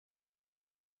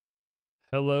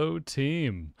Hello,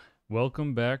 team.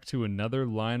 Welcome back to another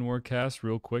Line War cast.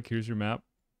 Real quick, here's your map.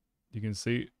 You can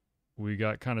see we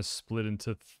got kind of split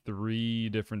into three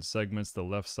different segments: the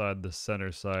left side, the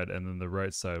center side, and then the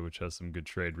right side, which has some good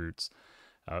trade routes.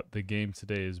 The game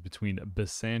today is between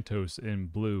Basantos in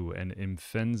blue and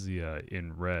Imphenzia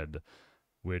in red,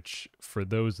 which, for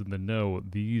those in the know,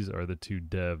 these are the two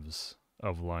devs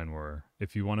of Line War.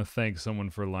 If you want to thank someone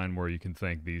for Line War, you can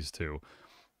thank these two.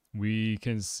 We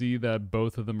can see that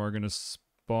both of them are going to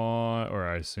spawn, or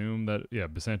I assume that, yeah,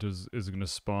 Basantos is going to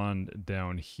spawn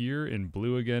down here in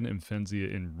blue again, Imphenzia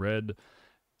in red.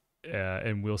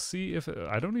 And we'll see if,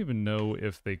 I don't even know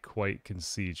if they quite can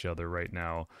see each other right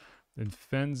now.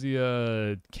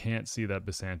 Imphenzia can't see that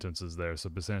Basantos is there, so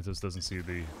Basantos doesn't see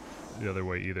the other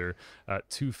way either.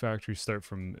 Two factories start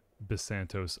from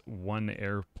Basantos, one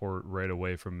airport right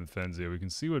away from Imphenzia. We can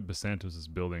see what Basantos is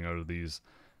building out of these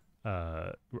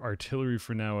artillery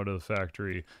for now out of the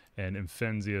factory, and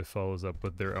Imphenzia follows up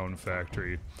with their own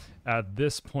factory. At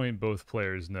this point, both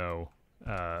players know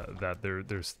that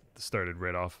they're started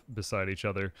right off beside each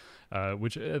other,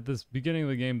 which at this beginning of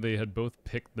the game they had both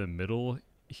picked the middle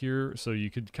here, so you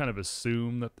could kind of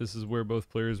assume that this is where both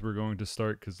players were going to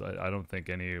start, because I don't think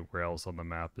anywhere else on the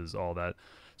map is all that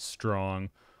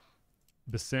strong.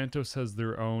 Basantos has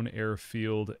their own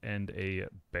airfield and a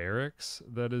barracks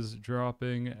that is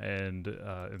dropping, and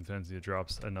Imphenzia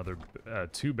drops another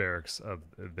two barracks of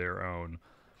their own.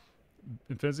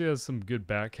 Imphenzia has some good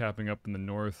back capping up in the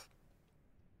north.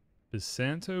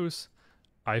 Basantos,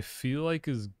 I feel like,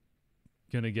 is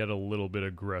going to get a little bit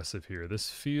aggressive here. This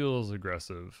feels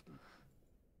aggressive.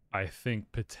 I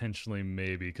think potentially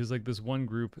maybe, because like this one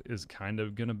group is kind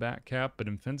of going to back cap, but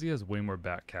Imphenzia has way more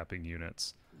back capping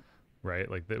units. Right,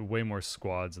 like way more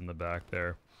squads in the back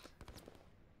there.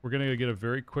 We're gonna get a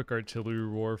very quick artillery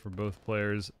war for both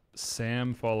players.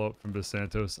 Sam follow up from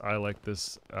Basantos. I like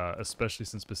this, especially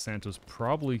since Basantos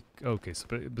probably okay. So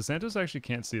Basantos actually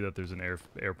can't see that there's an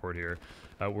airport here.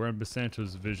 We're on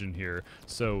Basantos' vision here,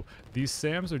 so these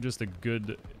Sams are just a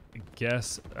good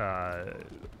guess,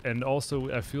 and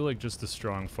also I feel like just a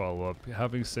strong follow up.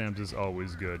 Having Sams is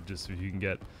always good, just so you can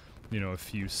get, you know, a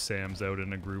few Sams out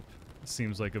in a group.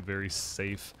 Seems like a very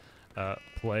safe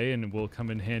play, and will come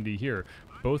in handy here.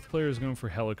 Both players going for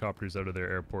helicopters out of their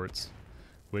airports,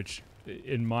 which,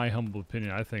 in my humble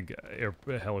opinion, I think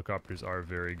helicopters are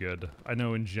very good. I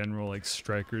know in general, like,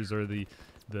 strikers are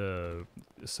the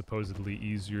supposedly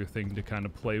easier thing to kind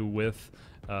of play with,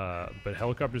 but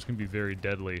helicopters can be very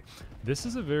deadly. This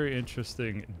is a very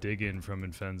interesting dig-in from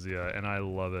Imphenzia, and I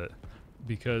love it,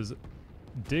 because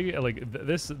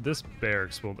this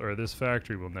barracks will, or this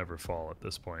factory will never fall at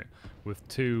this point. With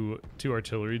two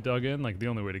artillery dug in, like the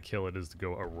only way to kill it is to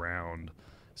go around.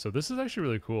 So this is actually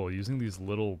really cool, using these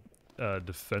little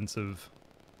defensive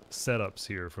setups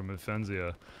here from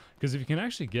Imphenzia, because if you can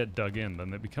actually get dug in,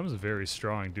 then it becomes very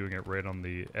strong doing it right on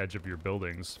the edge of your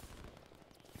buildings.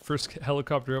 First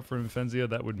helicopter up from Imphenzia,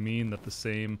 that would mean that the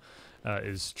same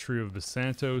is true of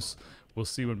Basantos. We'll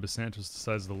see when Basantos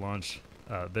decides to launch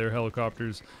their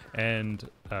helicopters, and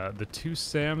the two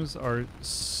Sams are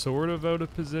sort of out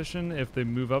of position. If they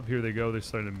move up, here they go, they're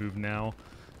starting to move now.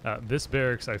 This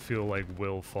barracks, I feel like,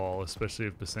 will fall, especially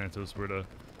if Basantos were to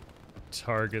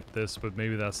target this, but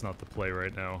maybe that's not the play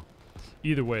right now.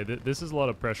 Either way, this is a lot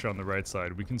of pressure on the right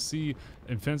side. We can see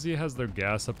Imphenzia has their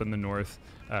gas up in the north.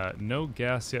 No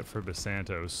gas yet for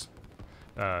Basantos.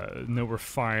 No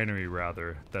refinery,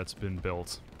 rather, that's been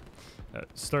built.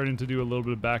 Starting to do a little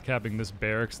bit of back capping. This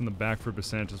barracks in the back for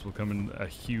Basantos will come in a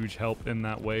huge help in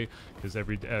that way, because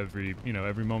every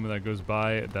moment that goes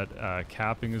by, that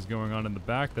capping is going on in the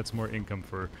back. That's more income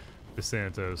for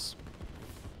Basantos.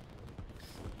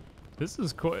 This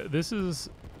is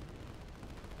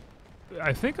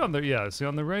I think on the see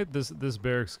on the right, this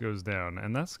barracks goes down,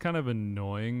 and that's kind of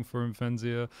annoying for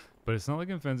Imphenzia, but it's not like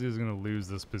Imphenzia is going to lose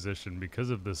this position because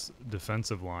of this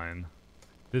defensive line.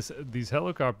 These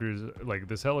helicopters, like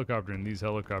this helicopter and these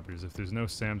helicopters, if there's no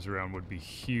SAMs around, would be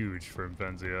huge for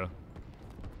Imphenzia.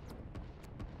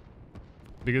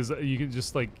 Because you can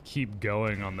just, like, keep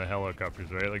going on the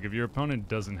helicopters, right? Like, if your opponent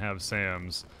doesn't have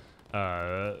SAMs,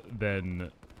 then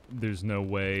there's no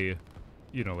way,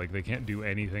 you know, like, they can't do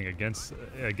anything against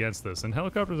this. And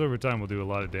helicopters over time will do a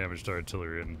lot of damage to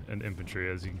artillery and infantry,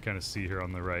 as you can kind of see here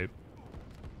on the right.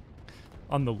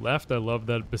 On the left, I love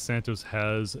that Basantos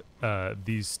has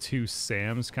these two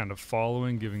SAMs kind of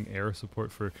following, giving air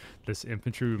support for this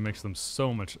infantry, which makes them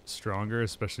so much stronger,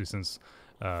 especially since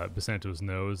Basantos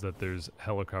knows that there's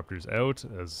helicopters out,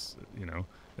 as, you know,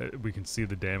 we can see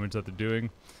the damage that they're doing.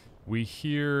 We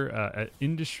hear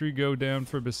industry go down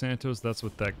for Basantos. That's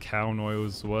what that cow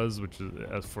noise was, which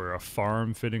is for a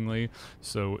farm, fittingly.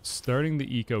 So starting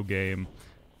the eco game,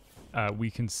 we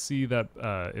can see that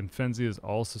Imphenzia has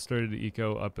also started to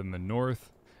eco up in the north.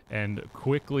 And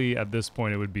quickly, at this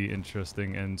point, it would be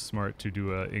interesting and smart to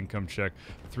do an income check.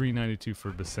 392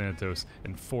 for Basantos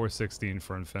and 416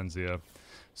 for Imphenzia.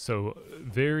 So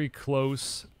very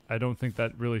close. I don't think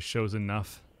that really shows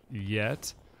enough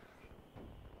yet.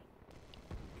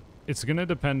 It's going to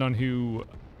depend on who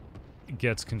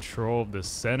gets control of the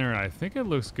center. I think it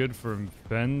looks good for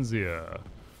Imphenzia.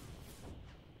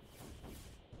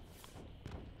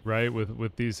 Right,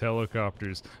 with these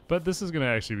helicopters. But this is going to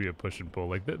actually be a push and pull.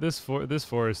 Like, this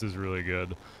forest is really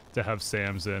good to have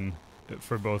Sams in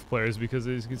for both players, because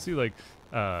as you can see, like,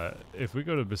 if we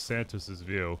go to Basantos'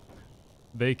 view,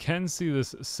 they can see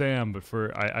this Sam, but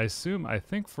for, I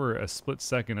think for a split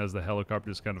second as the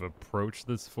helicopters kind of approach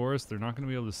this forest, they're not going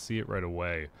to be able to see it right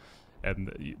away.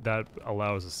 And that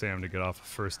allows the Sam to get off a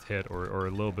first hit or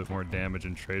a little bit more damage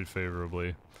and trade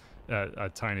favorably, a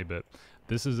tiny bit.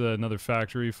 This is another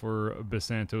factory for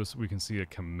Basantos. We can see a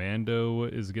commando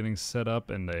is getting set up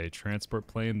and a transport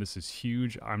plane. This is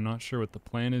huge. I'm not sure what the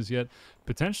plan is yet.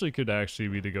 Potentially could actually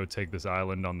be to go take this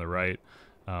island on the right.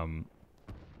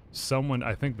 Someone,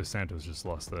 I think Basantos just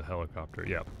lost the helicopter.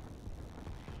 Yeah.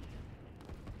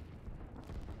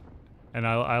 And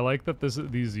I like that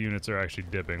these units are actually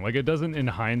dipping. Like, it doesn't in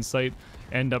hindsight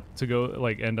end up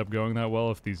going that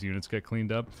well if these units get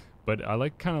cleaned up. But I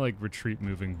like kind of like retreat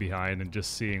moving behind and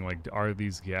just seeing, like, are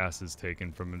these gases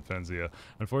taken from Imphenzia?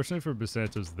 Unfortunately for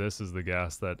Basantos, this is the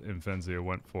gas that Imphenzia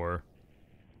went for.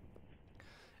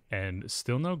 And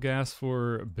still no gas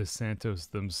for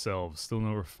Basantos themselves. Still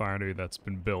no refinery that's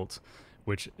been built,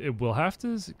 which it will have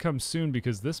to come soon,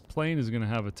 because this plane is going to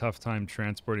have a tough time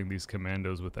transporting these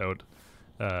commandos without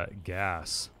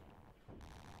gas.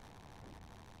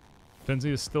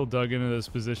 Imphenzia is still dug into this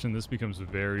position. This becomes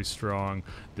very strong.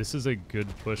 This is a good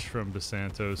push from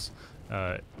Basantos.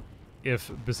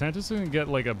 If Basantos can get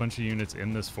like a bunch of units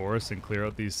in this forest and clear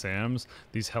out these SAMs,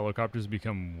 these helicopters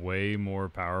become way more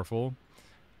powerful.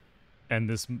 And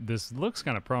this looks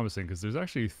kind of promising, because there's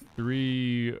actually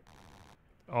three,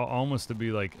 almost to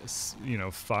be like, you know,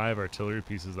 5 artillery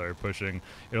pieces that are pushing.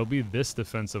 It'll be this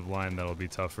defensive line that'll be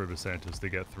tough for Basantos to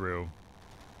get through.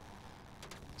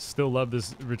 Still love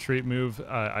this retreat move.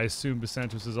 I assume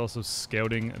Basantos is also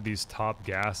scouting these top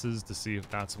gases to see if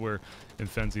that's where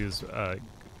Imphenzia's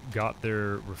got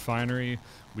their refinery.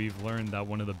 We've learned that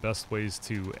one of the best ways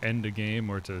to end a game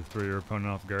or to throw your opponent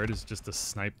off guard is just to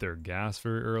snipe their gas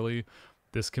very early.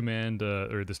 This command,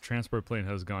 or this transport plane,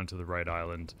 has gone to the right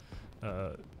island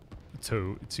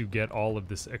to get all of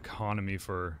this economy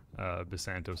for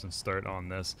Basantos and start on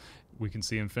this. We can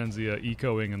see Imphenzia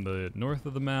ecoing in the north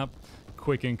of the map.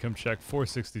 Quick income check,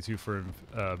 462 for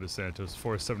Basantos,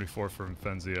 474 for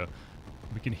Imphenzia.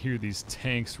 We can hear these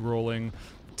tanks rolling.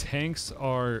 Tanks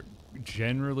are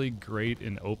generally great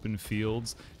in open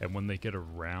fields, and when they get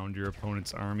around your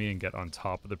opponent's army and get on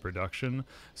top of the production.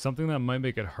 Something that might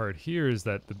make it hard here is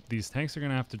that these tanks are going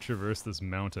to have to traverse this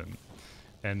mountain,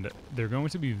 and they're going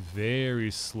to be very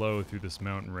slow through this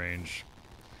mountain range.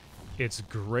 It's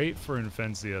great for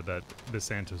Imphenzia that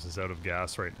Basantos is out of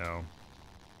gas right now.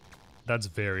 That's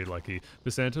very lucky.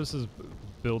 Basantos has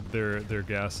built their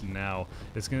gas now.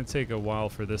 It's going to take a while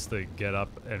for this to get up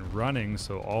and running,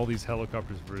 so all these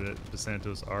helicopters for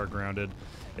Basantos are grounded.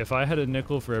 If I had a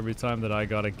nickel for every time that I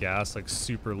got a gas, like,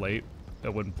 super late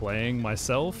when playing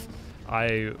myself,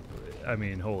 I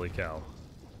mean, holy cow.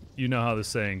 You know how the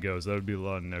saying goes. That would be a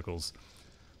lot of nickels.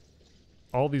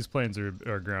 All these planes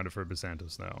are grounded for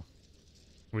Basantos now,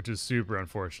 which is super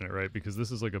unfortunate, right? Because this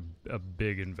is like a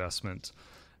big investment.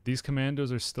 These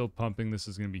commandos are still pumping. This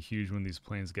is going to be huge when these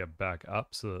planes get back up,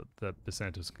 so that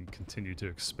Basantos can continue to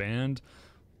expand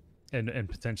and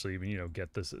potentially even, you know,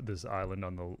 get this island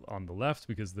on the left,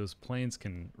 because those planes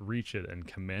can reach it and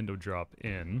commando drop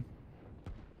in.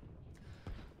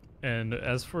 And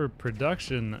as for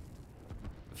production,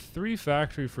 3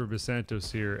 factory for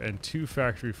Basantos here and 2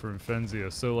 factory for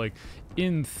Imphenzia. So, like,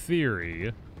 in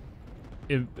theory,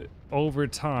 over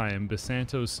time,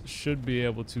 Basantos should be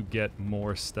able to get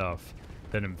more stuff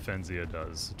than Imphenzia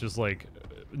does. Just, like,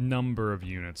 number of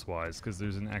units wise, because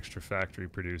there's an extra factory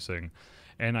producing.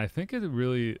 And I think it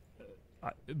really...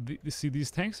 see,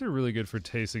 these tanks are really good for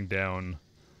tasting down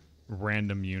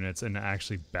random units and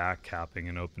actually back capping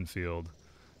an open field.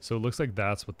 So it looks like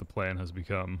that's what the plan has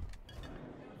become.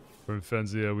 For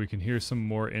Imphenzia, we can hear some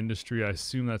more industry. I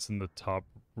assume that's in the top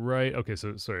Right. Okay.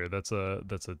 So sorry, that's a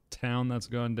town that's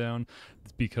gone down.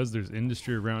 It's because there's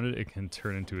industry around it. It can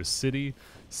turn into a city.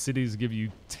 Cities give you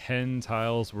 10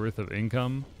 tiles worth of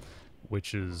income,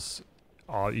 which is,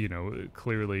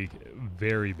 clearly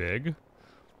very big.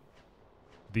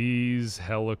 These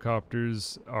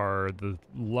helicopters are the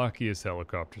luckiest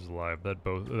helicopters alive.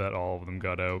 That all of them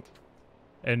got out.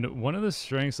 And one of the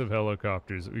strengths of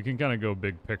helicopters, we can kind of go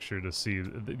big picture to see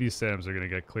these SAMs are going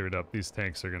to get cleared up. These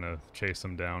tanks are going to chase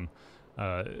them down.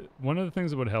 One of the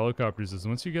things about helicopters is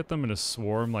once you get them in a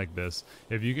swarm like this,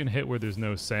 if you can hit where there's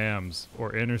no SAMs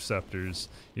or interceptors,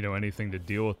 anything to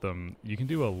deal with them, you can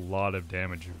do a lot of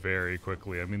damage very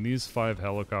quickly. I mean, these 5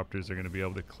 helicopters are going to be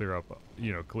able to clear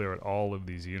out all of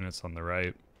these units on the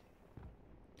right.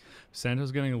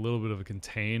 Santo's getting a little bit of a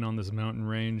contain on this mountain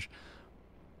range,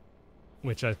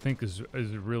 which I think is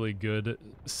really good.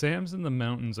 SAMs in the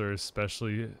mountains are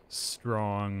especially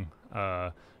strong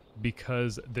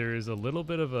because there is a little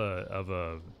bit of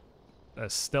a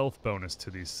stealth bonus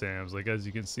to these SAMs. Like, as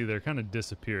you can see, they're kind of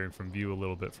disappearing from view a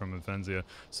little bit from Imphenzia.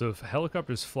 So if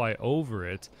helicopters fly over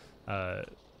it, the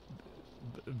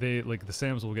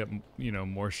SAMs will get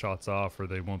more shots off, or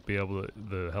the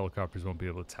helicopters won't be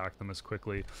able to attack them as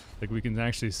quickly. Like, we can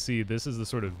actually see this is the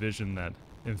sort of vision that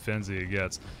Imphenzia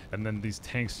gets, and then these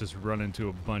tanks just run into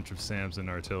a bunch of SAMs and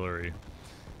artillery,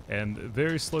 and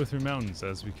very slow through mountains,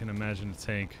 as we can imagine a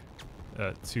tank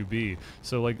to be.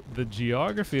 So like, the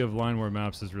geography of line war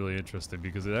maps is really interesting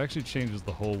because it actually changes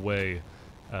the whole way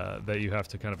that you have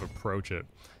to kind of approach it.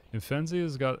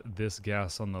 Imphenzia's got this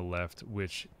gas on the left,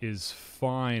 which is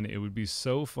fine. It would be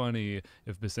so funny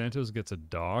if Basantos gets a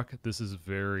dock. This is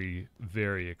very,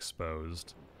 very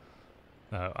exposed.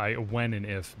 When and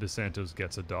if Basantos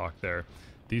gets a dock there.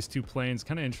 These 2 planes,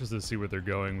 kind of interested to see where they're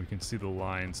going. We can see the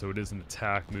line, so it is an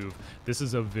attack move. This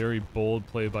is a very bold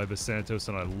play by Basantos,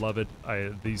 and I love it.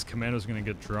 These commandos are going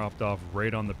to get dropped off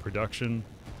right on the production.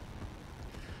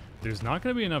 There's not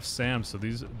going to be enough SAM, so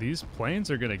these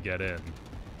planes are going to get in,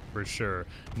 for sure.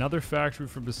 Another factory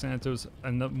for Basantos,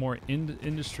 and more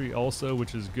industry also,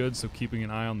 which is good, so keeping an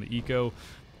eye on the eco.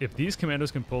 If these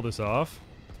commandos can pull this off,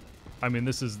 I mean,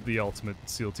 this is the ultimate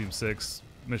SEAL Team 6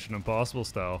 Mission Impossible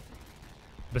style.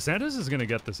 Basantos is going to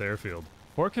get this airfield.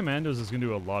 4 commandos is going to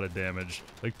do a lot of damage.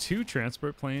 Like, 2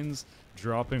 transport planes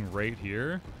dropping right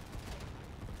here.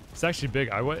 It's actually big.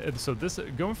 So this,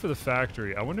 going for the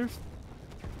factory, I wonder if...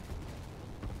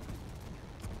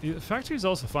 The factory is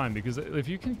also fine, because if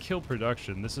you can kill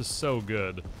production, this is so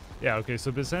good. Yeah, okay,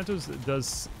 so Basantos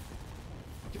does...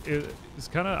 It's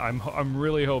kind of... I'm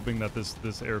really hoping that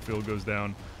this airfield goes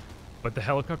down. But the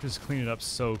helicopters clean it up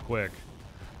so quick.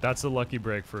 That's a lucky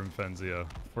break for Imphenzia,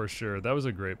 for sure. That was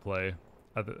a great play.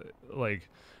 Like,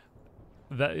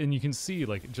 that, and you can see,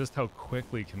 like, just how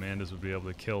quickly commandos would be able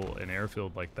to kill an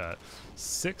airfield like that.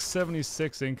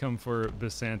 676 income for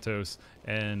Basantos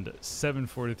and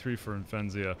 743 for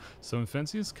Imphenzia. So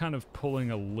Imphenzia is kind of pulling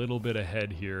a little bit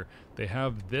ahead here. They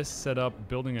have this set up,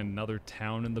 building another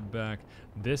town in the back.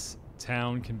 This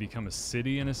town can become a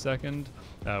city in a second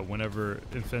whenever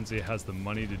Imphenzia has the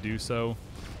money to do so.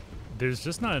 There's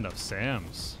just not enough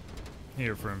SAMs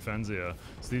here for Imphenzia.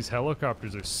 So these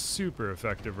helicopters are super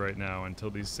effective right now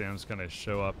until these SAMs kind of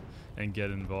show up and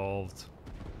get involved.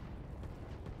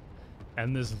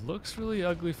 And this looks really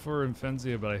ugly for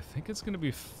Imphenzia, but I think it's going to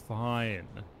be fine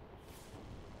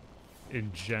in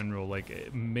general. Like,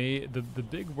 the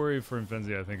big worry for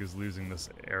Imphenzia, I think, is losing this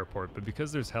airport, but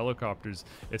because there's helicopters,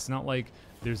 it's not like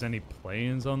there's any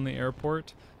planes on the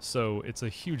airport, so it's a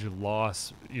huge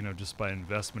loss, just by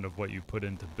investment of what you put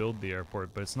in to build the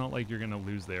airport. But it's not like you're going to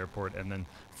lose the airport and then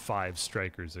 5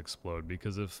 strikers explode,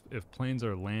 because if planes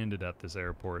are landed at this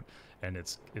airport and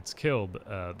it's killed,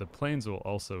 the planes will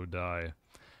also die.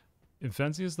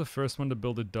 Imphenzia is the first one to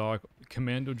build a dock.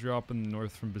 Commando drop in the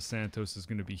north from Basantos is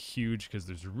going to be huge because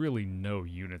there's really no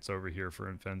units over here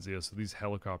for Imphenzia. So these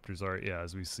helicopters are, yeah,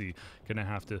 as we see, going to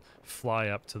have to fly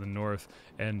up to the north.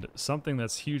 And something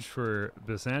that's huge for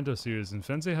Basantos here is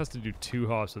Imphenzia has to do 2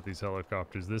 hops with these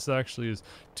helicopters. This actually is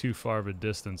too far of a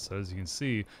distance. So as you can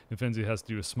see, Imphenzia has to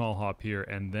do a small hop here,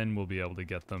 and then we'll be able to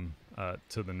get them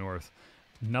to the north.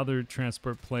 Another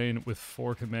transport plane with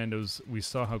 4 commandos. We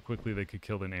saw how quickly they could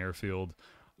kill an airfield.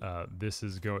 This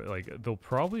is going, like, they'll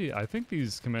probably, I think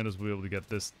these commandos will be able to get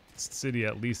this city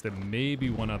at least, and maybe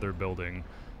one other building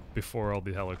before all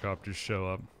the helicopters show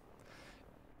up.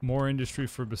 More industry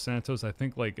for Basantos. I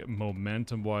think, like,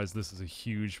 momentum-wise, this is a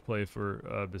huge play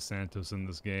for Basantos in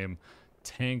this game.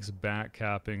 tanks back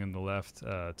capping in the left,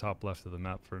 top left of the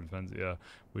map for Imphenzia,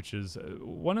 which is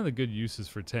one of the good uses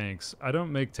for tanks. I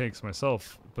don't make tanks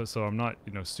myself, but so I'm not,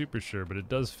 you know, super sure, but it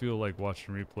does feel like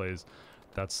watching replays,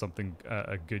 that's something,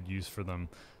 a good use for them.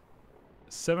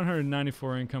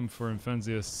 794 income for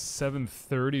Imphenzia,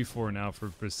 734 now for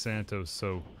Basantos,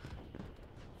 so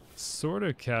sort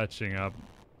of catching up.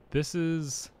 This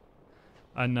is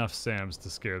enough SAMs to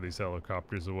scare these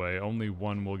helicopters away. Only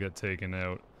one will get taken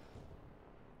out.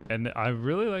 And I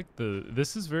really like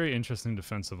this is very interesting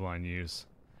defensive line use.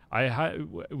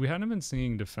 We hadn't been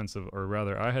seeing defensive, or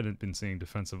rather I hadn't been seeing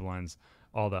defensive lines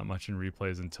all that much in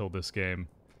replays until this game.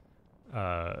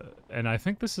 And I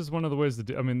think this is one of the ways to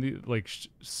do, I mean, like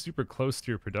super close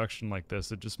to your production like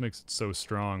this, it just makes it so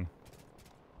strong.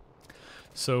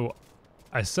 So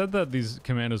I said that these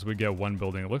commandos would get one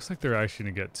building. It looks like they're actually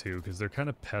going to get two because they're kind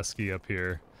of pesky up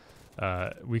here.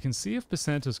 We can see if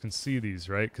Basantos can see these,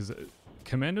 right? Because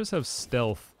commandos have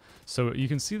stealth. So you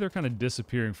can see they're kind of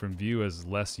disappearing from view as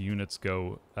less units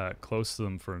go close to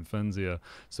them for Imphenzia.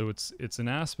 So it's an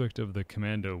aspect of the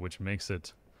commando which makes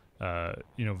it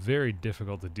you know, very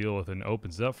difficult to deal with and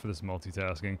opens up for this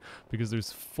multitasking because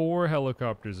there's 4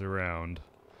 helicopters around.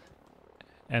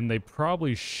 And they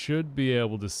probably should be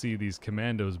able to see these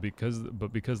commandos because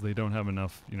they don't have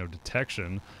enough, you know,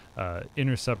 detection.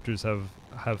 Interceptors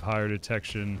have higher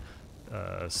detection.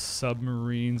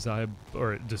 Submarines,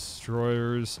 or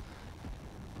destroyers,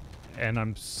 and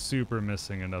I'm super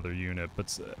missing another unit.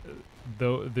 But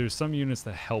though there's some units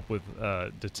that help with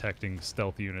detecting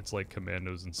stealth units like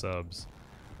commandos and subs.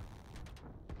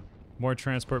 More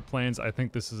transport planes. I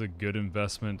think this is a good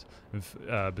investment. If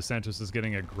Basantos is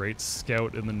getting a great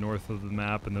scout in the north of the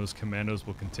map, and those commandos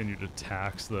will continue to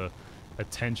tax the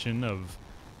attention of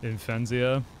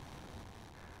Imphenzia.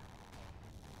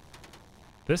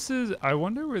 This is, I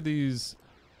wonder where these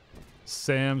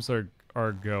SAMs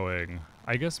are going.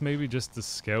 I guess maybe just the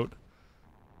scout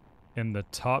in the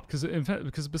top, because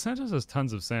Basantos has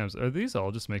tons of SAMs. Are these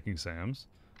all just making SAMs?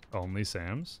 Only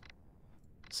SAMs?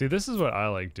 See, this is what I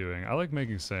like doing. I like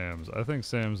making SAMs. I think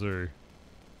SAMs are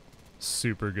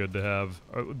super good to have.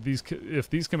 If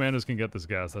these commandos can get this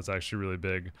gas, that's actually really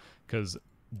big, because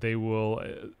they will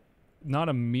not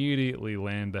immediately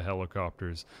land the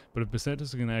helicopters, but if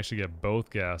Basantos can actually get both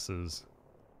gases,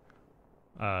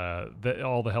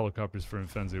 all the helicopters for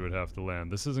Imphenzia would have to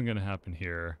land. This isn't going to happen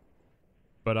here,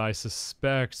 but I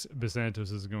suspect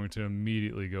Basantos is going to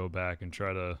immediately go back and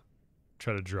try to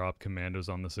drop commandos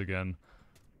on this again.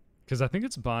 Because I think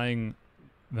it's buying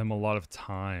them a lot of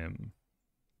time.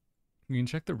 You can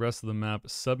check the rest of the map.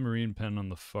 Submarine pen on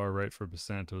the far right for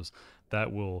Basantos.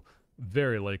 That will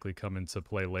very likely come into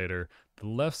play later. The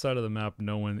left side of the map,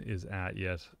 no one is at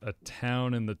yet. A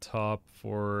town in the top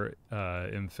for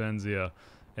Imphenzia.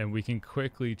 And we can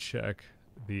quickly check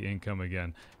the income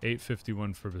again.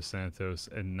 851 for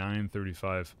Basantos and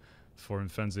 935 for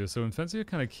Imphenzia. So Imphenzia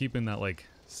kind of keeping that, like,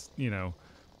 you know,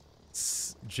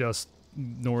 just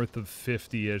north of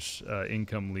 50-ish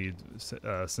income lead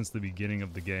since the beginning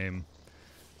of the game.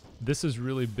 This is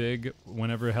really big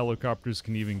whenever helicopters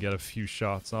can even get a few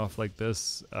shots off like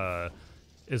this.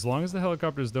 As long as the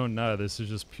helicopters don't die, this is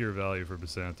just pure value for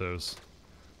Basantos.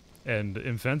 And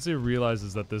Imphenzia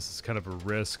realizes that this is kind of a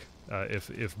risk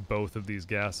if both of these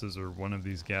gases or one of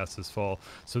these gases fall.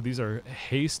 So these are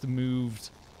haste-moved,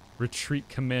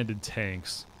 retreat-commanded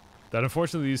tanks. That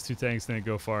unfortunately these two tanks didn't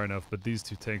go far enough, but these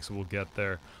two tanks will get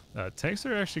there. Tanks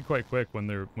are actually quite quick when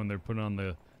they're putting on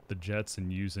the jets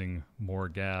and using more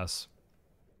gas.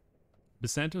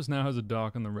 Basantos now has a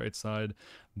dock on the right side.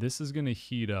 This is going to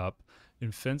heat up.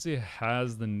 Imphenzia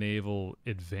has the naval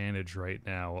advantage right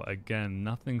now. Again,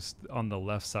 nothing's on the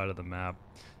left side of the map.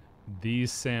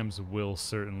 These SAMs will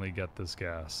certainly get this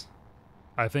gas.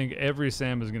 I think every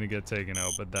SAM is going to get taken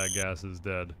out, but that gas is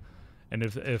dead. And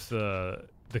if the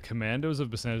commandos of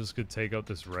Basantos could take out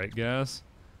this right gas,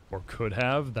 or could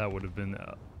have, that would have been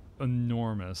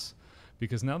enormous.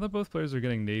 Because now that both players are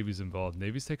getting navies involved,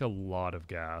 navies take a lot of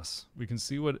gas. We can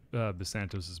see what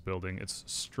Basantos is building. It's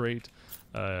straight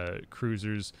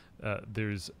cruisers.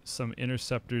 There's some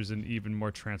interceptors and even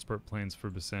more transport planes for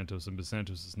Basantos, and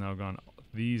Basantos has now gone.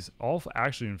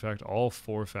 Actually, in fact, all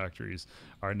 4 factories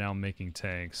are now making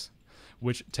tanks.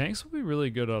 Which tanks will be really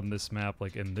good on this map,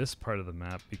 like in this part of the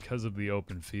map, because of the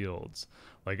open fields.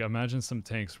 Like, imagine some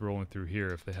tanks rolling through here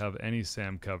if they have any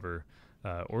SAM cover.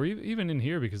 Or even in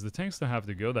here, because the tanks don't have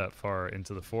to go that far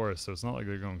into the forest, so it's not like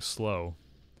they're going slow.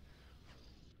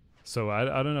 So I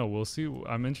don't know. We'll see.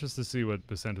 I'm interested to see what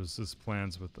Basantos'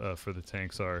 plans with for the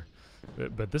tanks are.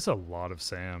 But this is a lot of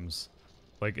SAMs.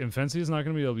 Like, Imphenzia is not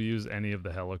going to be able to use any of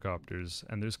the helicopters,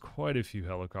 and there's quite a few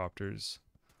helicopters.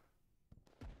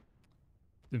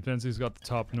 Imphenzia's got the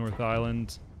top North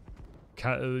Island.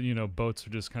 You know, boats are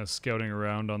just kind of scouting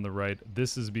around on the right.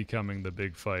 This is becoming the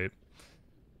big fight.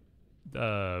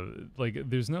 Like,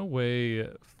 there's no way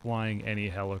flying any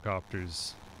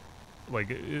helicopters. Like,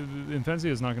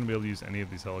 Imphenzia is not going to be able to use any of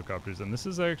these helicopters, and this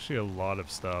is actually a lot of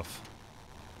stuff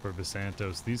for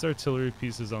Basantos. These artillery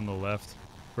pieces on the left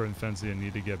for Imphenzia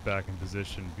need to get back in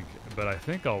position, but I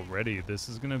think already this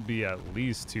is going to be at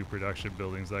least 2 production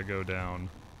buildings that go down.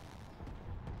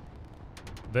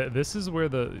 This is where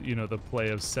the, you know, the play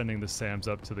of sending the SAMs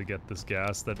up to get this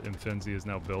gas that Imphenzia is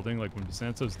now building. Like when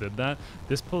Basantos did that,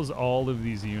 this pulls all of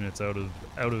these units out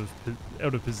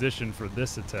of position for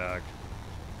this attack,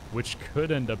 which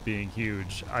could end up being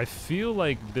huge. I feel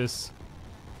like this,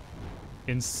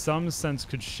 in some sense,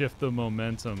 could shift the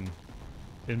momentum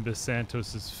in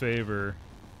Basantos' favor.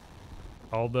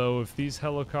 Although if these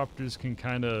helicopters can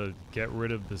kind of get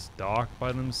rid of this dock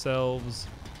by themselves,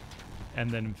 and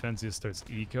then Imphenzia starts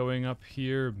ecoing up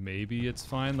here, maybe it's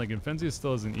fine. Like, Imphenzia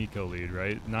still has an eco lead,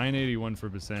 right? 981 for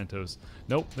Basantos.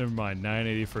 Nope, never mind.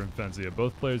 980 for Imphenzia.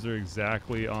 Both players are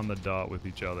exactly on the dot with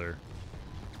each other.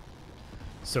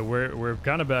 So we're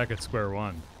kind of back at square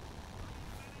one.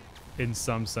 In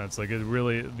some sense. Like, it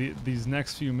really... these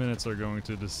next few minutes are going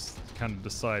to just kind of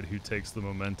decide who takes the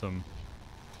momentum.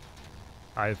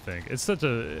 I think. It's such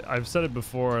a... I've said it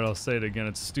before and I'll say it again.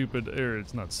 It's stupid. Or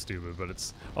it's not stupid, but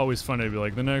it's always funny to be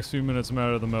like, the next few minutes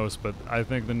matter the most. But I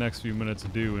think the next few minutes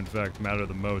do, in fact, matter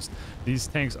the most. These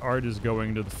tanks are just going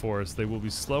into the forest. They will be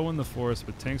slow in the forest,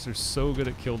 but tanks are so good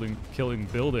at killing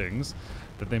buildings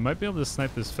that they might be able to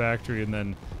snipe this factory and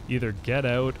then either get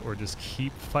out or just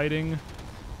keep fighting.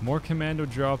 More commando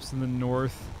drops in the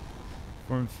north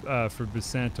for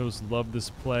Basantos. Love this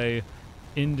play.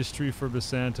 Industry for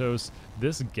Basantos.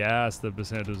 This gas that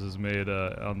Basantos has made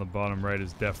on the bottom right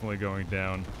is definitely going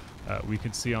down. We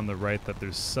can see on the right that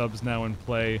there's subs now in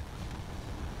play.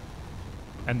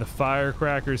 And the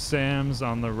firecracker SAMs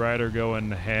on the right are going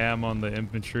ham on the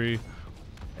infantry.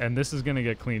 And this is going to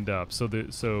get cleaned up.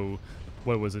 So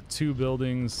what was it? 2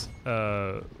 buildings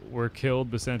were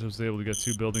killed. Basantos was able to get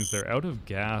 2 buildings. They're out of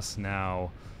gas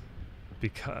now,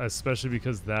 especially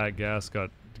because that gas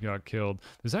got killed.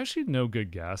 There's actually no good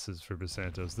gases for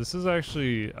Basantos. This is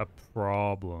actually a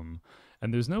problem.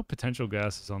 And there's no potential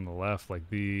gases on the left. Like,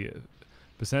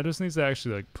 Basantos needs to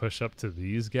actually like push up to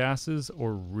these gases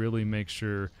or really make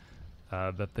sure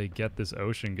that they get this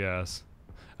ocean gas.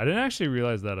 I didn't actually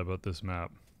realize that about this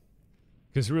map.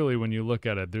 Because really, when you look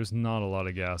at it, there's not a lot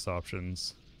of gas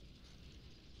options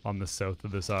on the south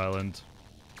of this island.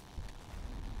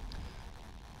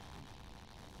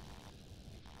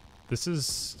 This is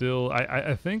still...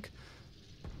 I think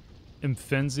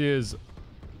Imphenzia is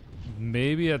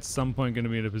maybe at some point going to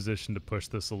be in a position to push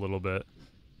this a little bit.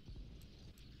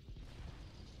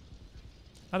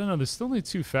 I don't know, there's still only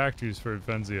 2 factories for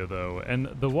Imphenzia though, and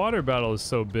the water battle is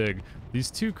so big.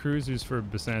 These 2 cruisers for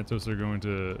Basantos are going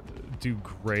to do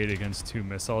great against 2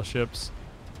 missile ships.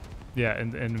 Yeah,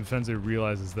 and Imphenzia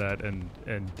realizes that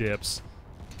and dips,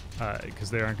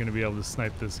 because they aren't going to be able to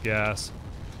snipe this gas.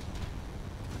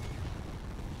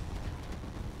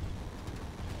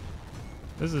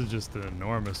 This is just an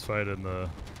enormous fight in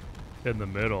the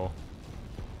middle.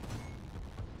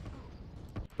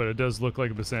 But it does look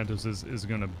like Basantos is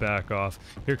going to back off.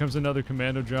 Here comes another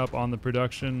commando drop on the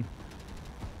production.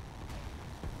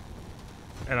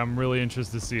 And I'm really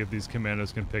interested to see if these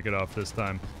commandos can pick it off this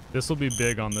time. This will be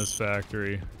big on this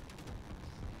factory.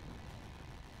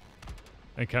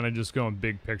 And kind of just going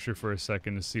big picture for a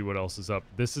second to see what else is up.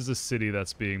 This is a city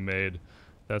that's being made.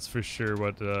 That's for sure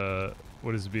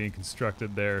what is being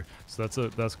constructed there. So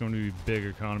that's going to be big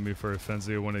economy for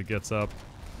Imphenzia when it gets up.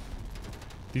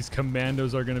 These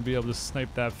commandos are going to be able to snipe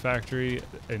that factory.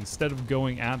 Instead of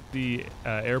going at the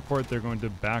airport, they're going to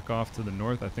back off to the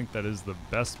north. I think that is the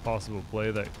best possible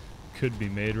play that could be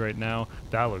made right now.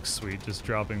 That looks sweet, just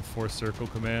dropping 4 circle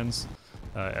commands.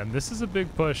 And this is a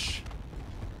big push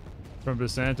from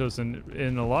Basantos, and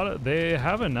in a lot of... They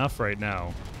have enough right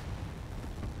now.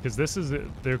 Because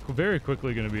they're very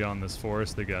quickly going to be on this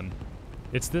forest again.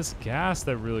 It's this gas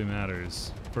that really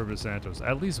matters for Basantos.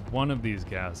 At least one of these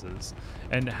gases.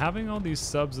 And having all these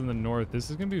subs in the north, this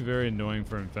is going to be very annoying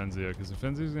for Imphenzia, because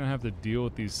Imphenzia is going to have to deal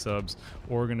with these subs,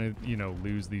 or going to, you know,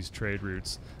 lose these trade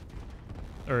routes.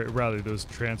 Or rather, those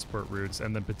transport routes,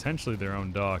 and then potentially their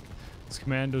own dock. This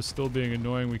commando's still being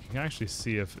annoying. We can actually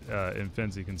see if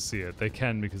Imphenzia can see it. They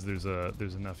can, because there's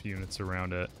enough units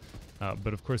around it.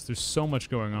 But of course, there's so much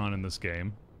going on in this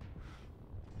game.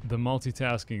 the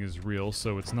multitasking is real,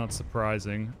 so it's not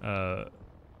surprising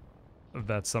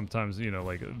that sometimes, you know,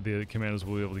 like the commandos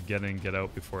will be able to get in, get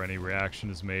out before any reaction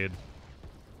is made.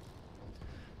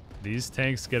 These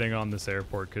tanks getting on this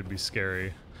airport could be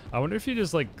scary. I wonder if you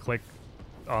just like click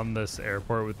on this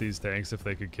airport with these tanks, if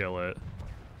they could kill it.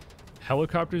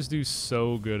 Helicopters do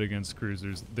so good against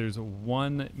cruisers. There's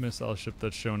one missile ship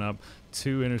that's shown up.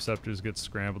 2 interceptors get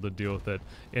scrambled to deal with it.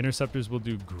 Interceptors will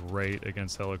do great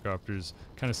against helicopters.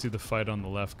 Kind of see the fight on the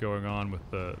left going on with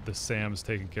the SAMs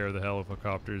taking care of the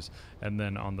helicopters. And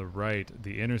then on the right,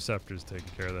 the interceptors taking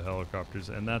care of the helicopters.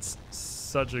 And that's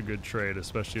such a good trade,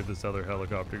 especially if this other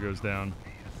helicopter goes down.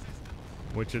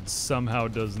 Which it somehow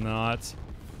does not.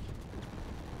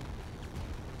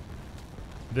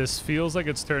 This feels like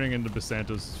it's turning into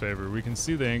Basantos' favor. We can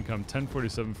see the income,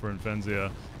 1047 for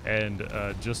Imphenzia and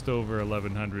just over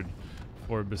 1100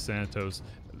 for Basantos.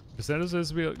 Basantos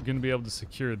is going to be able to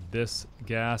secure this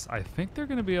gas. I think they're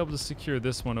going to be able to secure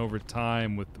this one over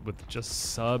time with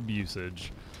just sub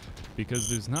usage, because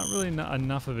there's not really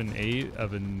enough of a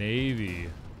navy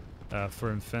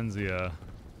for Imphenzia.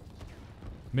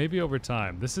 Maybe over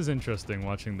time. This is interesting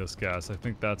watching this gas. I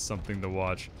think that's something to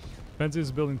watch. Imphenzia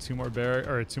is building 2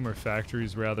 more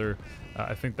factories rather.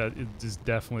 I think that is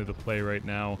definitely the play right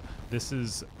now. This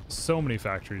is so many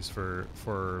factories for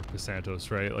Basantos,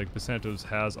 right? Like Basantos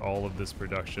has all of this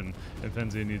production.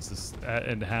 Imphenzia needs this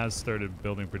and has started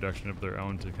building production of their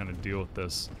own to kind of deal with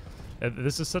this.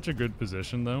 This is such a good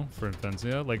position though for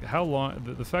Imphenzia. Like how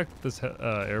long the fact that this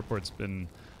airport's been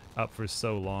up for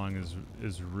so long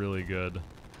is really good.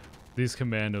 These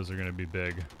commandos are going to be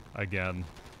big again,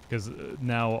 because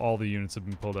now all the units have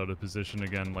been pulled out of position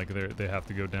again. Like they have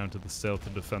to go down to the south to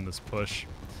defend this push,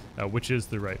 which is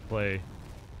the right play.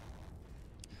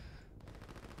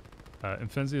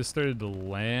 Imphenzia started to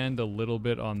land a little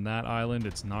bit on that island.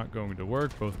 It's not going to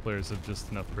work. Both players have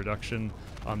just enough production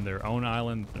on their own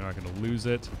island. They're not going to lose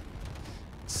it.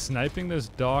 Sniping this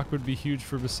dock would be huge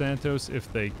for Basantos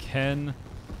if they can.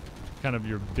 Kind of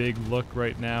your big look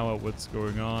right now at what's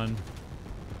going on.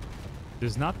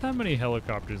 There's not that many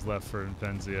helicopters left for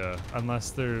Imphenzia, unless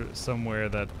they're somewhere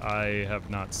that I have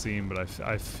not seen, but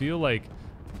I feel like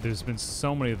there's been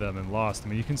so many of them and lost. I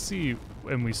mean, you can see,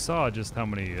 and we saw just how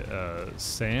many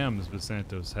SAMs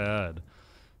Basantos had.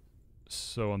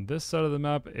 So on this side of the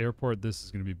map, airport, this is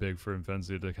going to be big for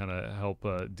Imphenzia to kind of help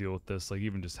deal with this, like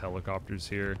even just helicopters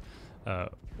here.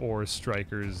 Or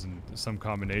strikers and some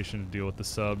combination to deal with the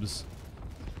subs.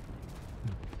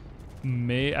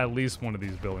 At least one of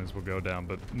these buildings will go down,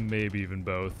 but maybe even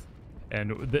both.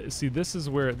 And see, this is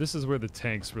where the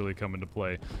tanks really come into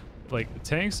play. Like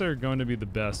tanks are going to be the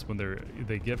best when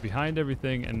they get behind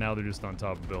everything, and now they're just on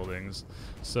top of buildings.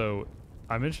 So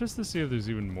I'm interested to see if there's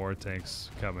even more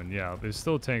tanks coming. Yeah, there's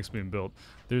still tanks being built.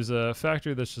 There's a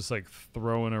factory that's just like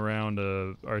throwing around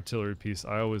a artillery piece.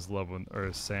 I always love when, or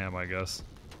a SAM, I guess.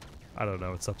 I don't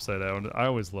know, it's upside down. I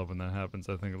always love when that happens.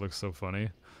 I think it looks so funny.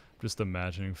 Just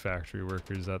imagining factory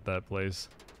workers at that place.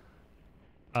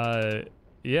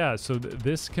 Yeah, so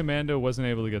this commando wasn't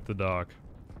able to get the dock.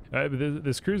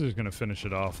 This cruiser's gonna finish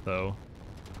it off though.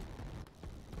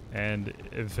 And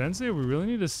Imphenzia, we really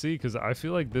need to see, because I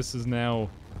feel like this is now...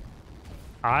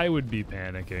 I would be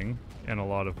panicking in a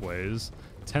lot of ways.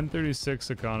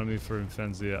 1036 economy for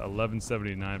Imphenzia,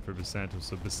 1179 for Basantos.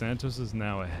 So Basantos is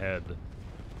now ahead.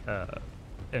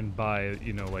 And by,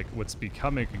 you know, like what's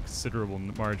becoming a considerable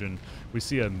margin, we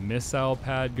see a missile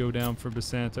pad go down for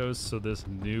Basantos. So this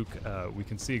nuke, we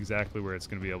can see exactly where it's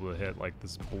going to be able to hit, like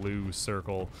this blue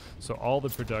circle. So all the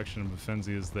production of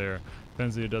Imphenzia is there.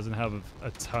 Imphenzia doesn't have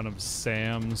a ton of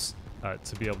SAMs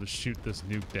to be able to shoot this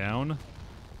nuke down.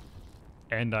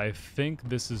 And I think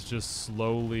this is just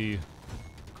slowly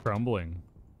crumbling,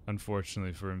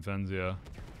 unfortunately, for Imphenzia.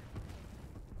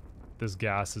 This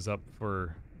gas is up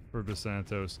for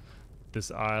Basantos.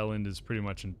 This island is pretty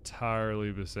much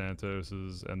entirely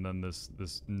Basantos's, and then this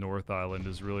north island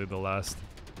is really the last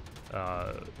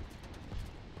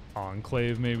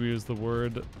enclave, maybe is the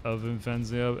word, of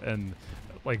Imphenzia. And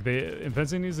like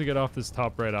Imphenzia needs to get off this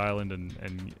top right island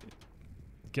and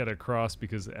get across,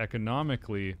 because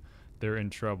economically they're in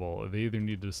trouble. They either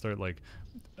need to start like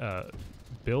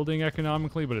building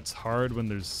economically, but it's hard when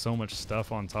there's so much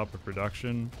stuff on top of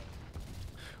production,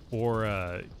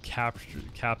 or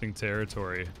capping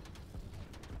territory.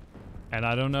 And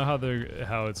I don't know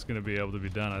how it's going to be able to be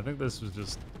done. I think this was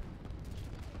just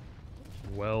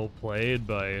well played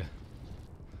by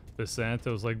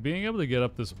Basantos. Like being able to get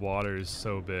up this water is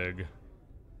so big.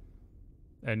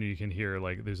 And you can hear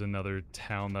like there's another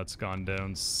town that's gone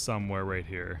down somewhere right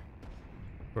here.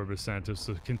 for Basantos.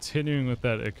 So continuing with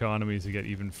that economy to get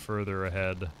even further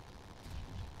ahead.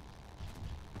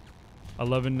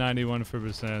 1191 for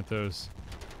Basantos,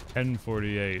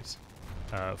 1048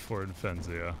 for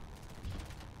Imphenzia.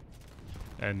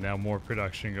 And now more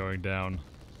production going down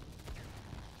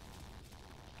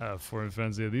for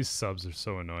Imphenzia. These subs are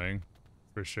so annoying,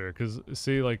 for sure. Because,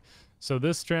 see, like, so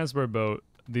this transport boat,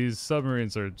 these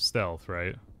submarines are stealth,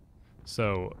 right?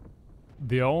 So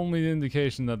the only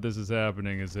indication that this is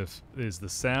happening is the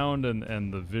sound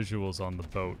and the visuals on the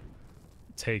boat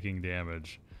taking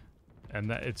damage. And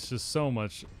that it's just so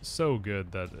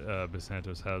good that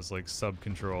Basantos has like sub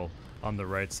control on the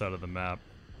right side of the map.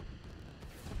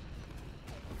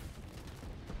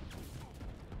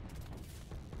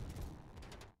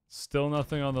 Still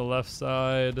nothing on the left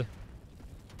side.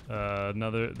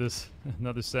 Another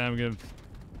SAM getting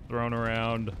thrown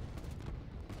around.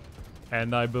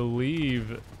 And I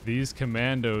believe these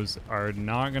commandos are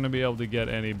not going to be able to get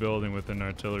any building with an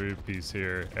artillery piece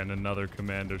here, and another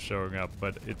commando showing up.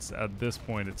 But it's at this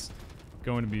point, it's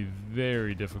going to be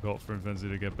very difficult for Imphenzia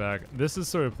to get back. This is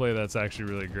sort of play that's actually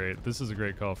really great. This is a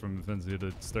great call from Imphenzia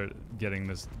to start getting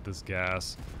this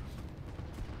gas,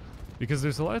 because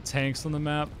there's a lot of tanks on the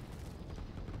map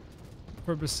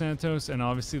for Basantos, and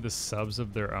obviously the subs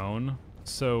of their own.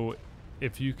 So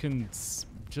if you can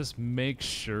just make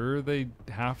sure they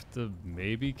have to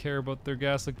maybe care about their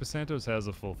gas. Like, Basantos has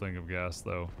a full thing of gas,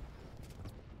 though.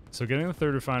 So getting the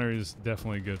third refinery is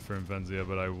definitely good for Imphenzia,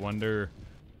 but I wonder...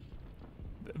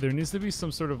 There needs to be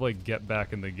some sort of, like, get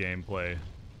back in the gameplay.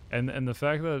 And the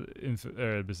fact that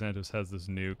Basantos has this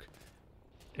nuke,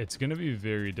 it's going to be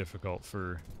very difficult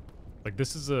for... Like,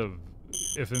 this is a...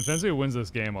 If Imphenzia wins this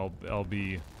game, I'll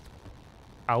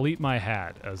eat my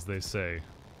hat, as they say.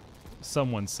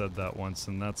 Someone said that once,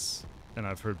 and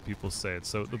I've heard people say it.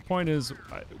 So the point is,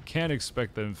 I can't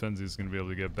expect that Imphenzia is going to be able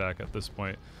to get back at this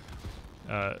point.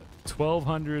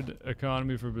 1200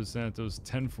 economy for Basantos,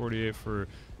 1048 for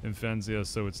Imphenzia,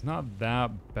 so it's not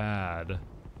that bad.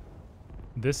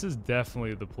 This is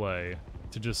definitely the play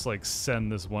to just like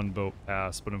send this one boat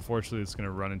past, but unfortunately it's going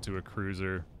to run into a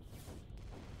cruiser.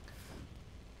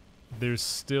 There's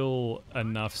still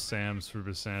enough SAMs for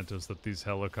Basantos that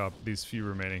these few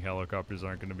remaining helicopters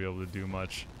aren't going to be able to do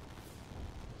much.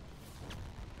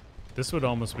 This would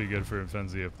almost be good for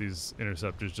Imphenzia if these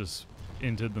interceptors just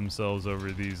inted themselves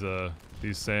over these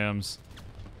SAMs.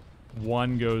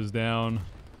 One goes down.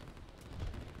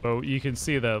 But you can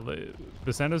see that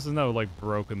Basantos has now like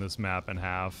broken this map in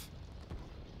half.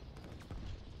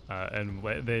 And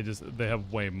they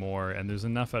have way more, and there's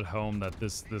enough at home that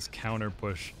this counter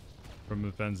push from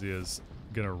Imphenzia is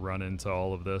gonna run into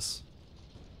all of this.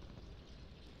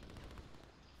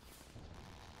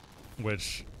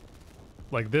 Which,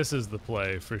 like, this is the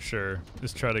play for sure.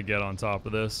 Just try to get on top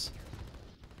of this.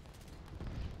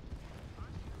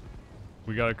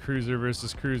 We got a cruiser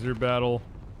versus cruiser battle.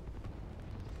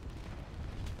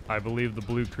 I believe the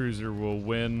blue cruiser will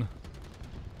win.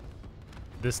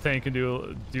 This tank can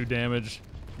do damage.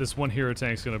 This one hero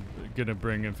tank's gonna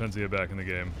bring Imphenzia back in the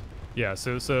game. Yeah,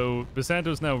 so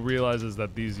Basantos now realizes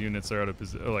that these units are out of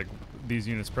position. Like, these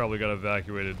units probably got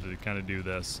evacuated to kind of do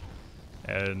this,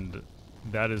 and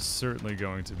that is certainly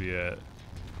going to be it.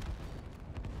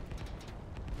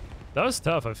 That was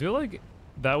tough. I feel like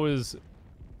that was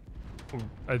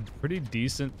a pretty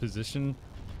decent position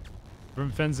from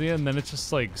Imphenzia, and then it's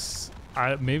just like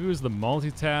maybe it was the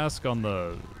multitask on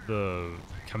the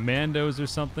commandos or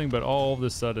something, but all of a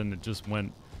sudden it just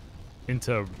went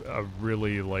into a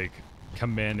really like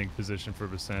commanding position for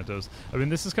Basantos. I mean,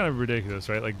 this is kind of ridiculous,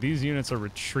 right? Like, these units are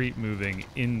retreat moving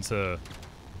into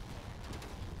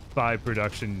 5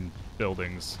 production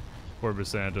buildings for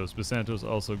Basantos. Basantos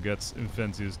also gets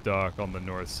Imphenzia's dock on the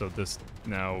north, so this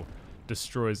now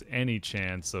destroys any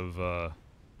chance of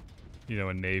you know,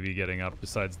 a navy getting up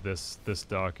besides this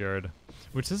dockyard,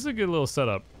 which is a good little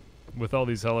setup with all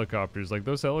these helicopters. Like,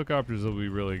 those helicopters will be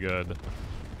really good.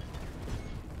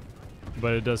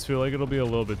 But it does feel like it'll be a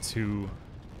little bit too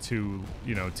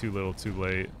little too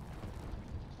late.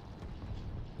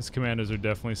 These commandos are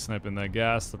definitely sniping that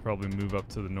gas. They'll probably move up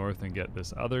to the north and get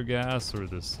this other gas, or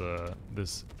this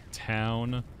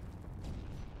town.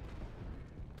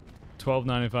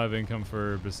 1295 income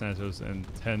for Basantos and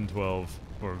 1012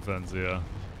 for Imphenzia.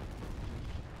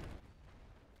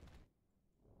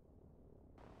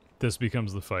 This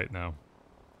becomes the fight now.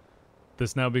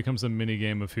 This now becomes a mini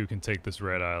game of who can take this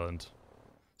red island.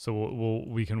 So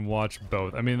we can watch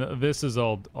both. I mean, this is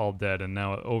all dead, and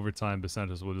now over time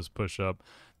Basantos will just push up.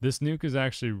 This nuke is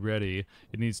actually ready.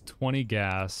 It needs 20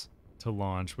 gas to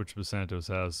launch, which Basantos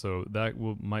has, so that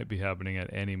might be happening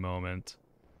at any moment.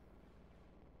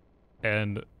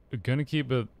 And gonna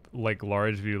keep it like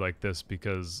large view like this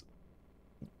because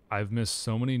I've missed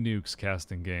so many nukes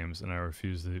casting games, and I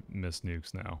refuse to miss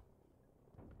nukes now.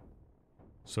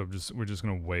 So we're just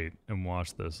gonna wait and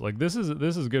watch this. Like this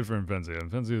is good for Imphenzia.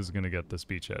 Imphenzia is gonna get this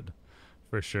beachhead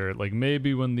for sure. Like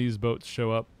maybe when these boats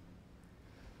show up,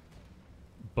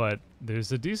 but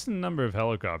there's a decent number of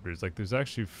helicopters. Like there's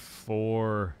actually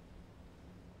 4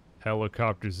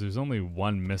 helicopters. There's only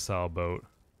 1 missile boat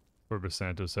for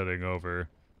Basantos heading over.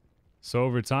 So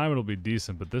over time it'll be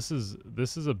decent, but this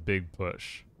is a big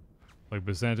push. Like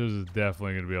Basantos is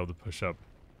definitely gonna be able to push up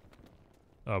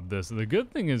this. And the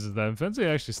good thing is that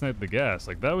Imphenzia actually sniped the gas.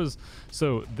 Like that was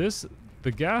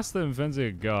the gas that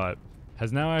Imphenzia got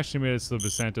has now actually made it so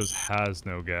Basantos has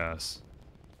no gas.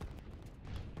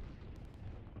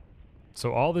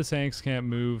 So all the tanks can't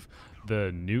move,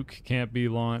 the nuke can't be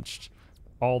launched,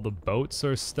 all the boats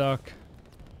are stuck.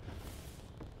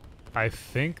 I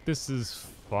think this is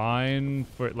fine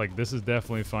for, like, this is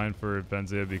definitely fine for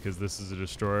Imphenzia because this is a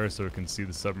destroyer, so it can see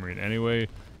the submarine anyway,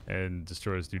 and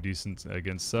destroyers do decent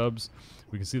against subs.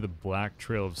 We can see the black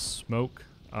trail of smoke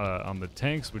on the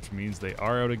tanks, which means they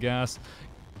are out of gas.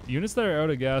 Units that are out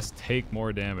of gas take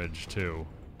more damage too.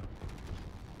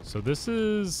 So this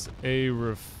is a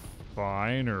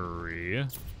refinery. I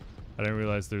didn't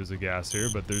realize there's a gas here,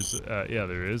 but there's, yeah,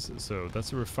 there is. So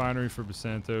that's a refinery for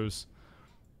Basantos.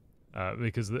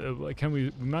 Because like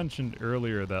we mentioned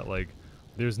earlier that like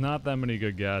there's not that many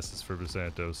good gases for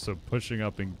Basantos, so pushing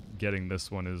up and getting this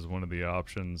one is one of the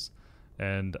options.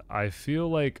 And I feel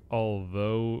like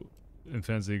although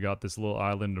Imphenzia got this little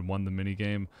island and won the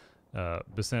minigame,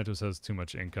 Basantos has too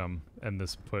much income, and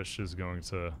this push is going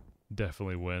to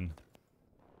definitely win.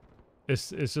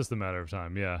 It's just a matter of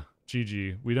time, yeah.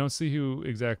 GG. We don't see who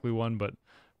exactly won, but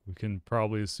we can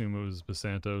probably assume it was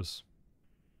Basantos.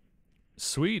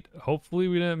 Sweet. Hopefully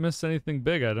we didn't miss anything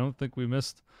big. I don't think we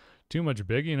missed too much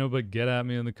big, you know, but get at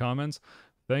me in the comments.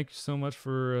 Thank you so much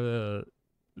for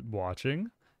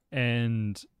watching,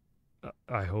 and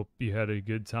I hope you had a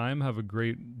good time. Have a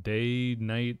great day,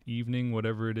 night, evening,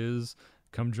 whatever it is.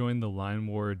 Come join the Line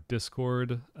War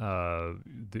Discord.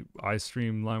 I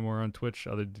stream Line War on Twitch.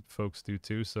 Other folks do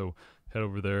too, so head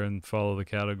over there and follow the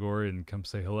category and come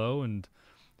say hello, and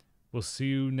we'll see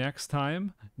you next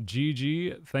time.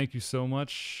 GG. Thank you so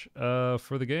much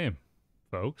for the game,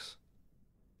 folks.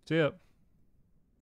 See ya.